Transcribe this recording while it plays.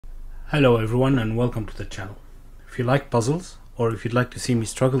Hello everyone and welcome to the channel. If you like puzzles, or if you'd like to see me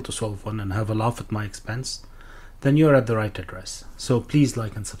struggle to solve one and have a laugh at my expense, then you're at the right address. So please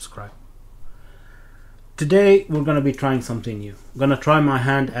like and subscribe. Today we're going to be trying something new. I'm going to try my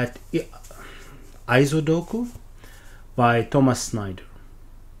hand at Isodoku by Thomas Snyder.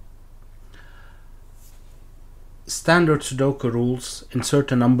 Standard Sudoku rules: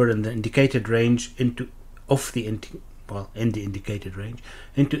 insert a number in the indicated range in the indicated range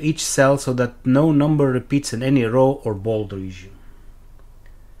into each cell so that no number repeats in any row or bold region.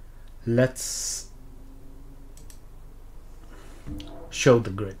 Let's show the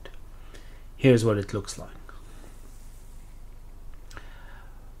grid. Here's what it looks like.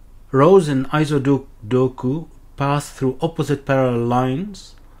 Rows in Isodoku pass through opposite parallel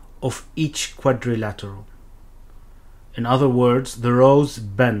lines of each quadrilateral. In other words, the rows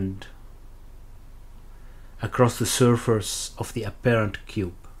bend across the surface of the apparent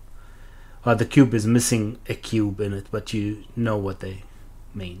cube. The cube is missing a cube in it, but you know what they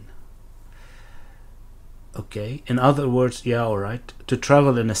mean. Okay, in other words, yeah, alright, to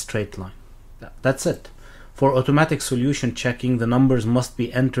travel in a straight line. That's it. For automatic solution checking, the numbers must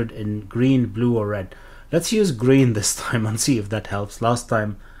be entered in green, blue or red. Let's use green this time and see if that helps. Last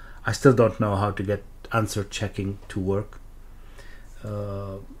time I still don't know how to get answer checking to work.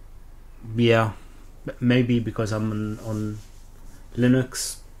 Yeah, maybe because I'm on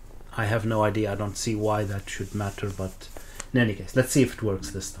Linux, I have no idea. I don't see why that should matter, but in any case, let's see if it works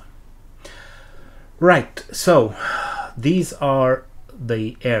this time. Right, so these are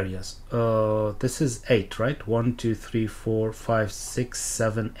the areas. This is 8, right? 1, 2, 3, 4, 5, 6,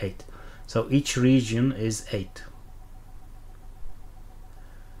 7, 8. So each region is 8.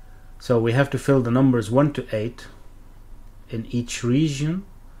 So we have to fill the numbers 1 to 8 in each region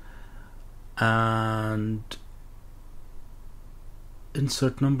and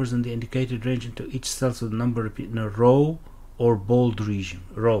insert numbers in the indicated range into each cell so the number repeat in a row or bold region.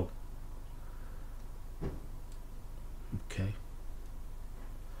 Row. Okay.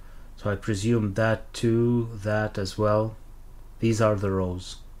 So I presume that too, that as well. These are the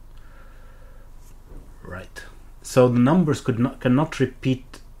rows. Right. So the numbers cannot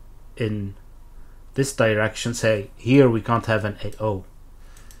repeat in this direction. Say here we can't have an 8.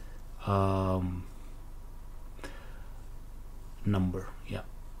 Number, yeah.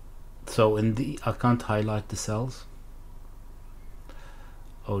 So in the I can't highlight the cells.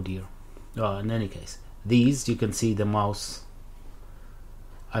 Oh dear. In any case, these you can see the mouse.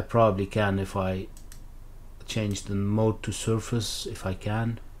 I probably can if I change the mode to surface, if I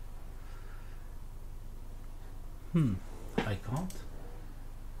can. I can't.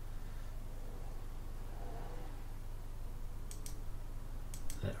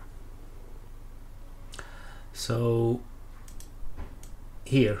 There. So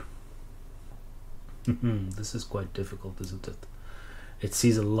here, this is quite difficult, isn't it? It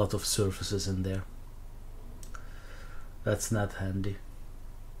sees a lot of surfaces in there. That's not handy.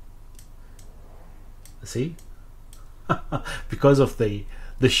 See? Because of the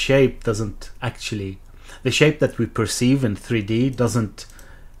shape doesn't actually, the shape that we perceive in 3D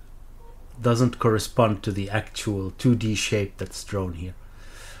doesn't correspond to the actual 2D shape that's drawn here.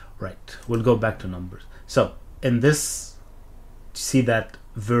 Right, we'll go back to numbers. So in this, see that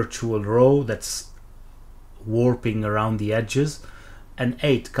virtual row that's warping around the edges? An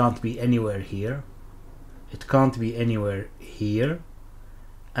 8 can't be anywhere here. It can't be anywhere here.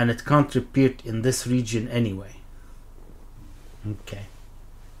 And it can't repeat in this region anyway. Okay.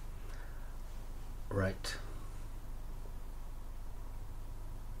 Right.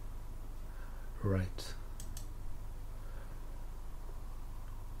 Right.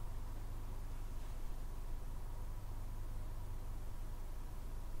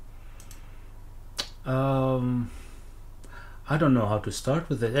 I don't know how to start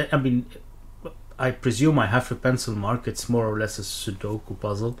with it. I mean, I presume I have to pencil mark. It's more or less a Sudoku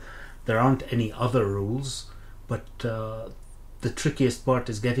puzzle. There aren't any other rules, but the trickiest part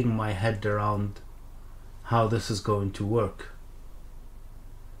is getting my head around how this is going to work.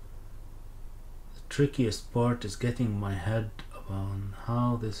 The trickiest part is getting my head around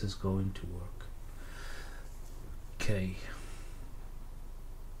how this is going to work. Okay.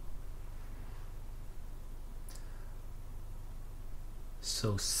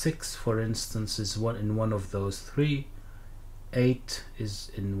 So 6, for instance, is in one of those 3. 8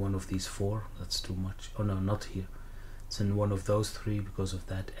 is in one of these 4. That's too much. Oh no, not here. It's in one of those 3 because of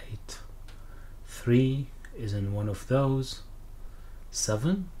that 8. 3 is in one of those.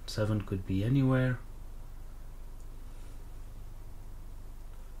 7 could be anywhere.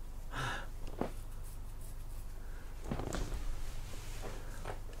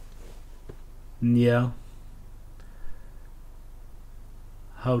 Yeah.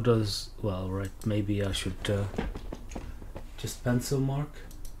 How does, well, right, maybe I should just pencil mark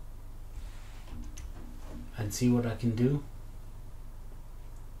and see what I can do.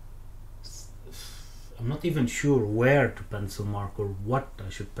 I'm not even sure where to pencil mark or what I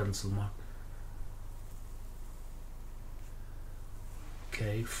should pencil mark.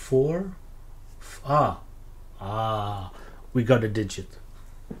 Okay, 4. We got a digit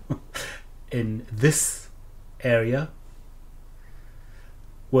in this area.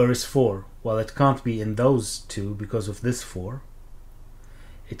 Where is 4? Well, it can't be in those two because of this 4.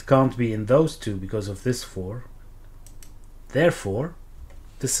 It can't be in those two because of this 4. Therefore,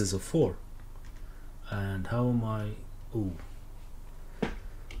 this is a 4. And how am I? Ooh.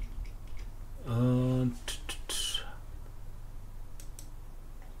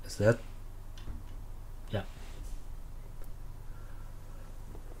 Is that? Yeah.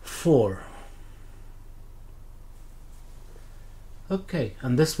 4. Okay,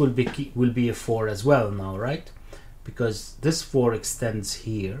 and this will be a 4 as well now, right? Because this 4 extends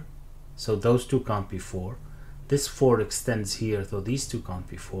here, so those two can't be 4. This 4 extends here, so these two can't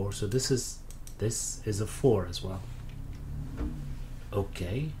be 4. So this is a 4 as well.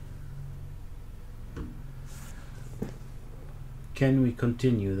 Okay. Can we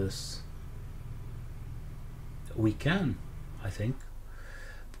continue this? We can, I think.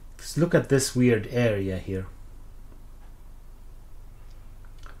 Let's look at this weird area here.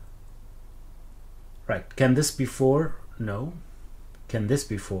 Right, can this be 4? No. Can this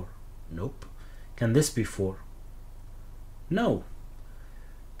be 4? Nope. Can this be 4? No.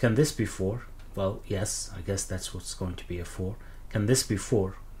 Can this be 4? Well, yes, I guess that's what's going to be a 4. Can this be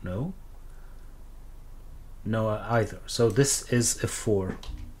 4? No. No either. So this is a 4.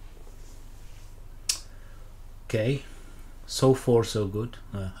 Okay. So far so good.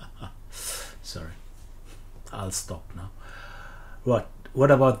 Sorry. I'll stop now.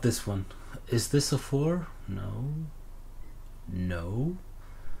 What about this one? Is this a 4? No. No.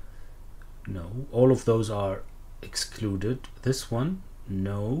 No. All of those are excluded. This one?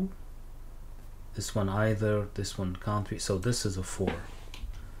 No. This one either. This one can't be. So this is a 4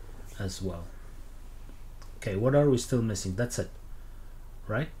 as well. Okay, what are we still missing? That's it.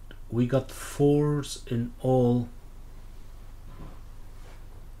 Right? We got 4s in all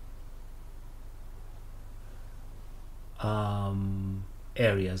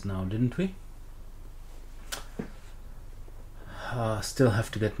areas now, didn't we? Still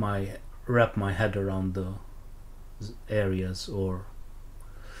have to wrap my head around the areas, or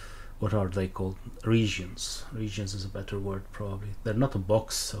what are they called? Regions. Regions is a better word, probably. They're not a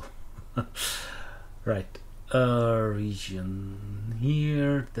box, so right. Region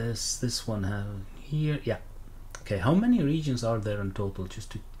here. This one have here. Yeah. Okay. How many regions are there in total?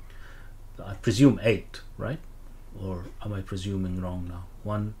 Just to, I presume 8, right? Or am I presuming wrong now?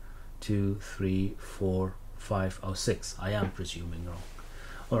 1, 2, 3, 4, 5. Oh, 6. I am presuming wrong.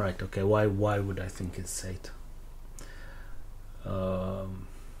 All right. Okay. Why would I think it's 8?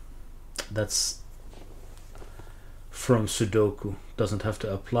 That's from Sudoku. Doesn't have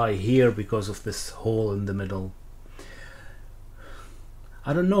to apply here because of this hole in the middle.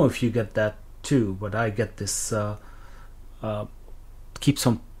 I don't know if you get that too, but I get this keeps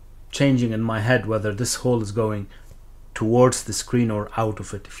on changing in my head whether this hole is going towards the screen or out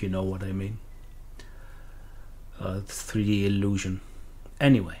of it, if you know what I mean. 3D illusion.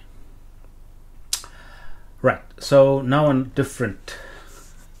 Anyway. Right, so now a different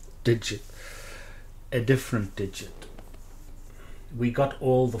digit. A different digit. We got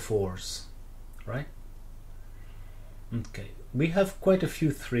all the 4s, right? Okay, we have quite a few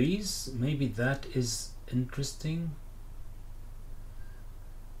 3s. Maybe that is interesting.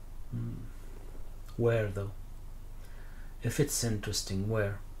 Where though? If it's interesting,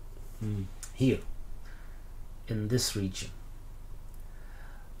 where? Here, in this region.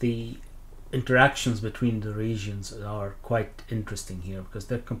 The interactions between the regions are quite interesting here because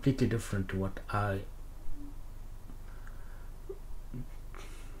they're completely different to what I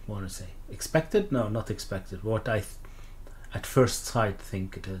want to say. Expected? No, not expected. What I at first sight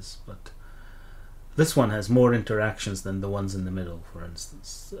think it is, but this one has more interactions than the ones in the middle, for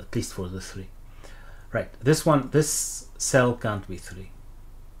instance, at least for the 3. Right, this cell can't be 3.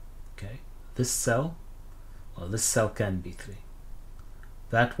 Okay, this cell can be 3.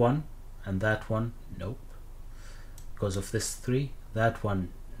 That one and that one, nope, because of this 3. That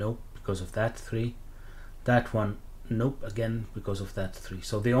one, nope, because of that 3. That one, nope, again because of that 3.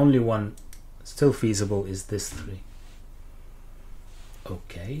 So the only one still feasible is this 3.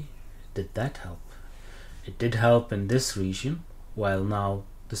 Okay, did that help? It did help in this region, while now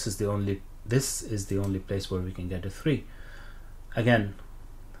this is the only this is the only place where we can get a 3. Again,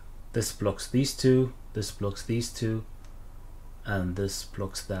 this blocks these two, this blocks these two, and this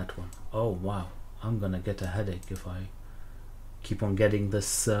blocks that one. Oh wow, I'm gonna get a headache if I keep on getting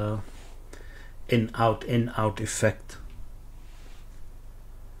this in out effect.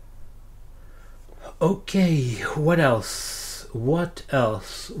 Okay, what else?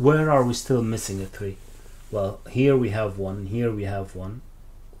 Where are we still missing a 3? Well, here we have one, here we have one.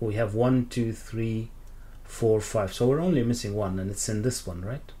 We have 1, 2, 3, 4, 5. So we're only missing one, and it's in this one,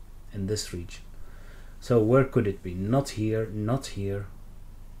 right? In this region. So where could it be? Not here, not here.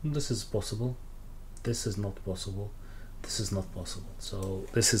 This is possible. This is not possible. This is not possible. So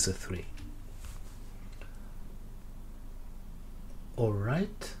this is a 3. All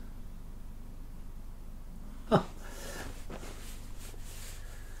right. Huh.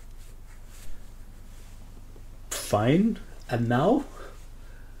 Fine. And now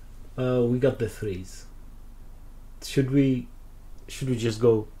we got the 3s. Should we just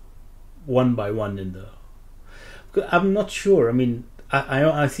go one by one in the? I'm not sure. I mean,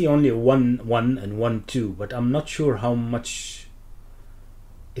 I see only a 1, 1 and 1, 2, but I'm not sure how much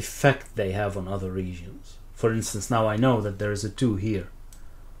effect they have on other regions. For instance, now I know that there is a 2 here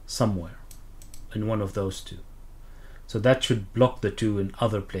somewhere in one of those two, so that should block the 2 in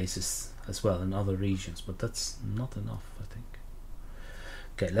other places as well, in other regions, but that's not enough, I think.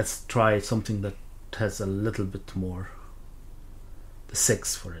 Okay, let's try something that has a little bit more. The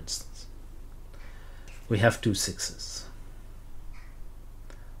 6, for instance. We have 2 6s.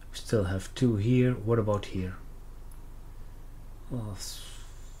 We still have 2 here. What about here? Well,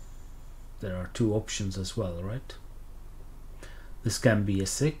 there are 2 options as well, right? This can be a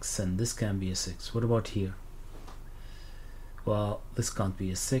 6 and this can be a 6. What about here? Well, this can't be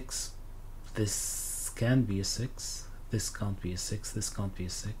a 6. This can be a 6. This can't be a 6. This can't be a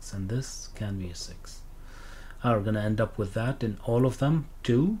 6. And this can be a 6. We're going to end up with that in all of them.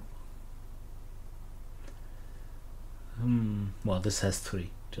 2. Well, this has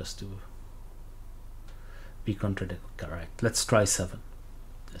 3, just to be contradictory. Correct. Let's try 7.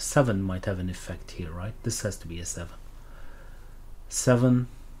 7 might have an effect here, right? This has to be a 7. 7,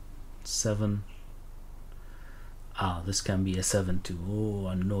 7. This can be a 7 too. Oh,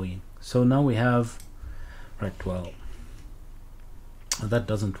 annoying. So now we have, right, well, that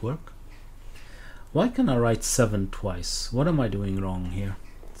doesn't work. Why can I write 7 twice? What am I doing wrong here?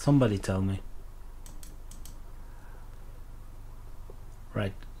 Somebody tell me.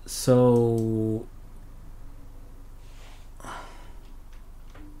 Right, so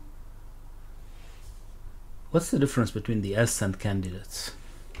what's the difference between the S and candidates?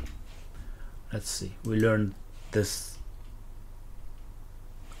 Let's see. We learned this.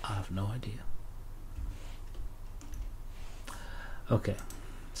 I have no idea. Okay,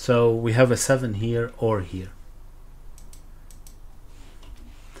 so we have a 7 here or here.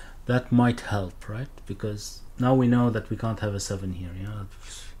 That might help, right? Because now we know that we can't have a 7 here. Yeah,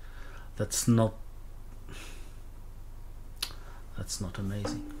 that's not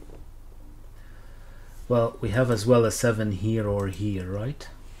amazing. Well, we have as well a 7 here or here, right?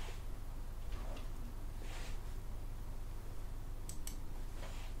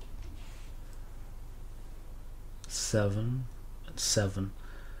 Seven and 7.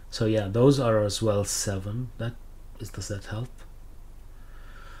 So yeah, those are as well 7. Does that help?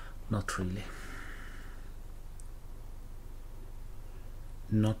 Not really.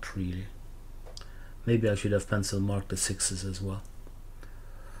 Not really. Maybe I should have pencil marked the 6s as well.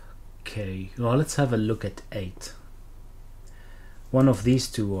 Okay, well, let's have a look at 8. One of these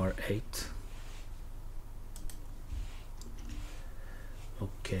two are 8.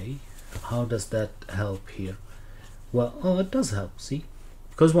 Okay, how does that help here? Well, oh, it does help, see?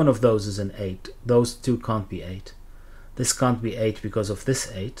 Because one of those is an 8. Those two can't be 8. This can't be 8 because of this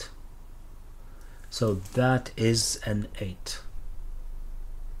 8. So that is an 8.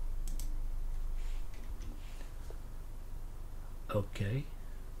 Okay.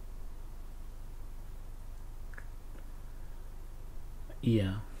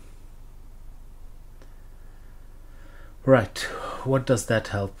 Yeah. Right. What does that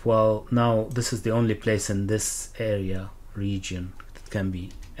help? Well, now this is the only place in this area, region, that can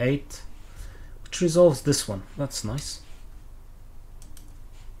be 8, which resolves this one. That's nice.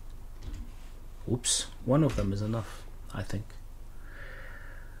 Oops. One of them is enough, I think.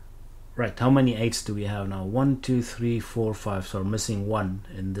 Right, how many 8s do we have now? 1, 2, 3, 4, 5. So we're missing 1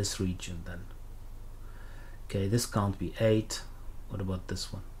 in this region then. Okay, this can't be 8. What about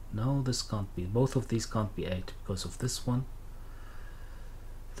this one? No, this can't be. Both of these can't be 8 because of this one.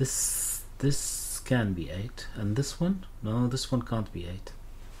 This can be 8. And this one? No, this one can't be 8.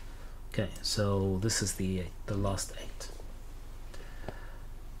 Okay, so this is the 8, the last 8.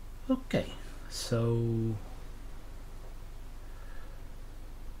 Okay, so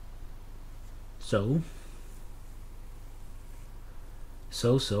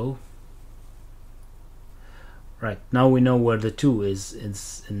right, now we know where the 2 is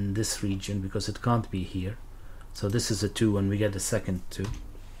in this region, because it can't be here. So this is a 2 and we get a second 2.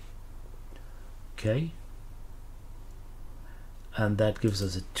 Okay, and that gives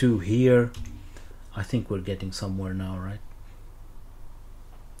us a 2 here. I think we're getting somewhere now, right?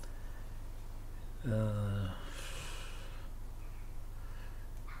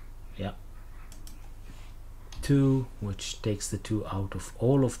 Yeah, 2, which takes the 2 out of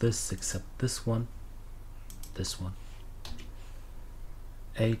all of this except this one,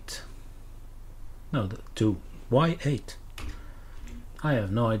 8. No, the 2. Why 8? I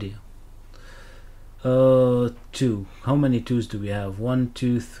have no idea. 2. How many 2s do we have? 1,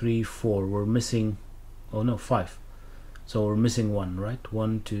 2, 3, 4. We're missing, oh no, 5. So we're missing 1, right?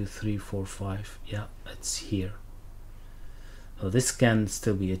 1, 2, 3, 4, 5. Yeah, it's here. Oh, this can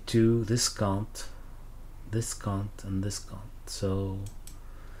still be a 2. This can't, and this can't. So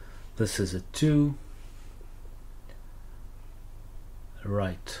this is a 2.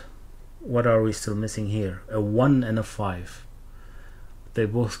 Right. What are we still missing here? A 1 and a 5. They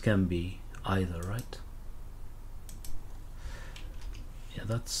both can be either, right? Yeah,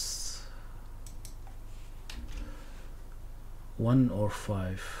 that's 1 or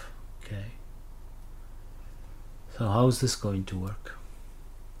 5. Okay. So how is this going to work?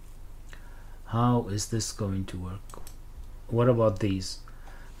 How is this going to work? What about these?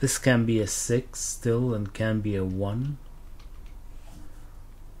 This can be a 6 still and can be a 1.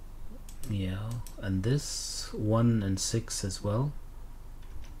 Yeah, and this 1 and 6 as well.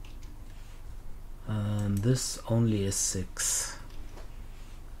 And this only is 6.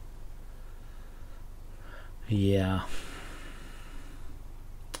 Yeah.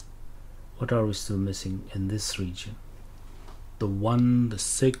 What are we still missing in this region? The 1, the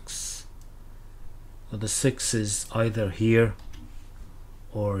 6. Well, the 6 is either here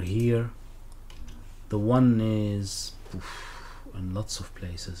or here. The 1 is in lots of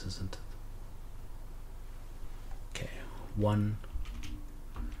places, isn't it? Okay, 1.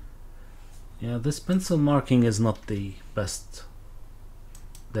 Yeah, this pencil marking is not the best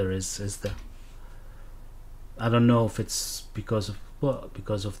there is there? I don't know if it's because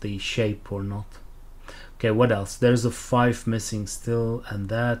of the shape or not. Okay, what else? There's a 5 missing still, and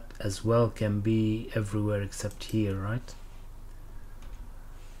that as well can be everywhere except here, right?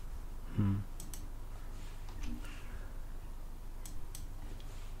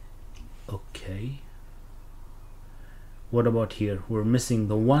 Okay. What about here? We're missing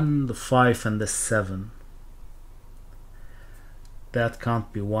the 1, the 5, and the 7. That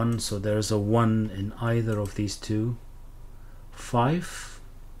can't be 1, so there's a 1 in either of these two. 5.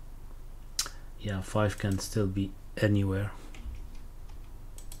 Yeah, 5 can still be anywhere.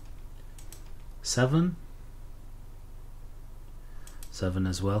 7. 7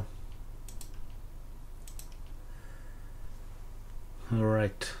 as well.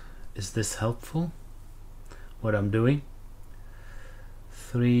 Alright, is this helpful? What I'm doing?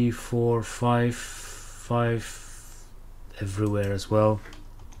 3, 4, 5, 5 everywhere as well.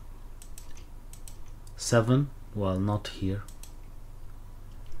 7, well, not here.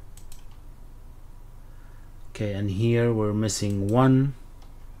 Okay, and here we're missing 1,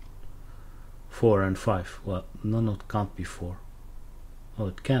 4, and 5. Well, no, it can't be 4. Oh,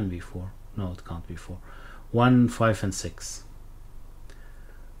 it can be 4. No, it can't be 4. 1, 5, and 6.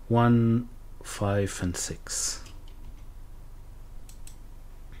 1, 5, and 6.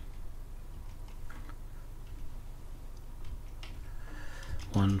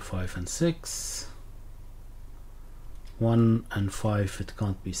 One, 5, and 6. 1 and 5, it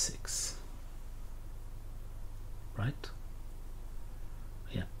can't be 6. Right?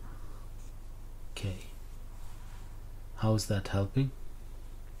 Yeah. Okay. How's that helping?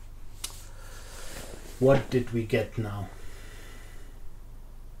 What did we get now?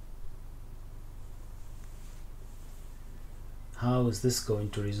 How is this going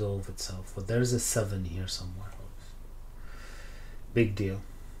to resolve itself? Well, there's a 7 here somewhere. Big deal.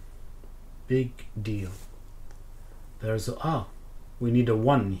 Big deal. There's a we need a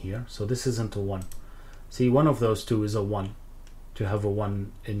 1 here, so this isn't a 1. See, one of those two is a 1. To have a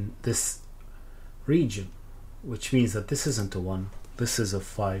 1 in this region, which means that this isn't a 1. This is a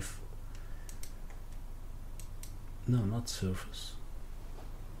 5. No, not surface.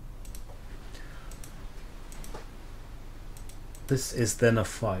 This is then a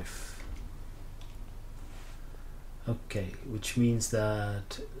 5. Okay, which means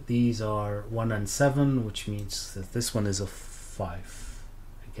that these are 1 and 7, which means that this one is a 5.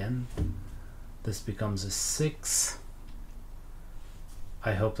 Again, this becomes a 6.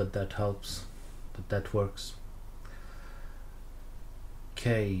 I hope that that helps, that works.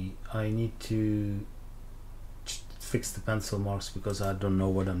 Okay, I need to fix the pencil marks because I don't know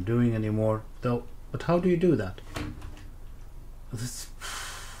what I'm doing anymore. Though, but how do you do that? This,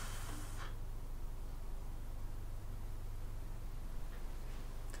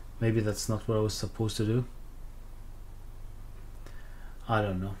 maybe that's not what I was supposed to do. I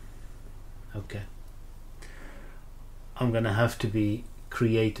don't know. Okay. I'm gonna have to be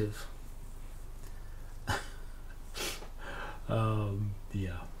creative.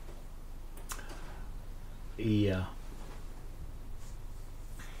 Yeah.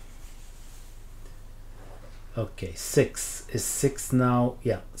 Okay, 6 is 6 now.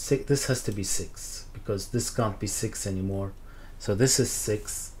 Yeah, 6. This has to be 6 because this can't be 6 anymore. So this is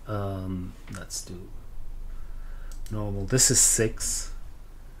 6. Let's do normal. This is 6.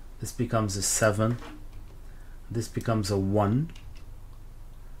 This becomes a 7. This becomes a 1.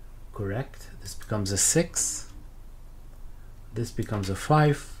 Correct. This becomes a 6. This becomes a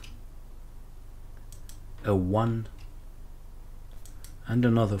 5. A 1. And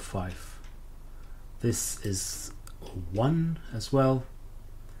another 5. This is a 1 as well.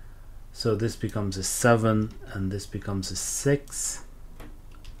 So this becomes a 7 and this becomes a 6.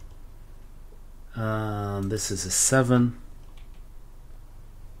 This is a 7.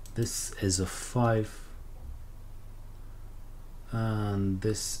 This is a 5. And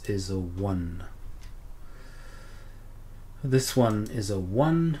this is a 1. This one is a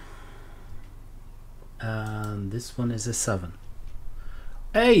 1. And this one is a 7.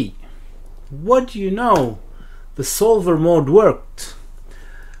 Hey! What do you know? The solver mode worked.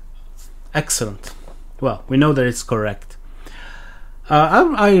 Excellent. Well, we know that it's correct.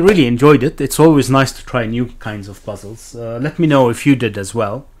 I really enjoyed it. It's always nice to try new kinds of puzzles. Let me know if you did as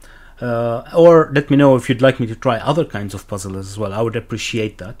well. Or let me know if you'd like me to try other kinds of puzzles as well. I would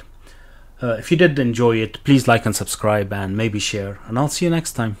appreciate that. If you did enjoy it, please like and subscribe and maybe share. And I'll see you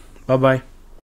next time. Bye bye.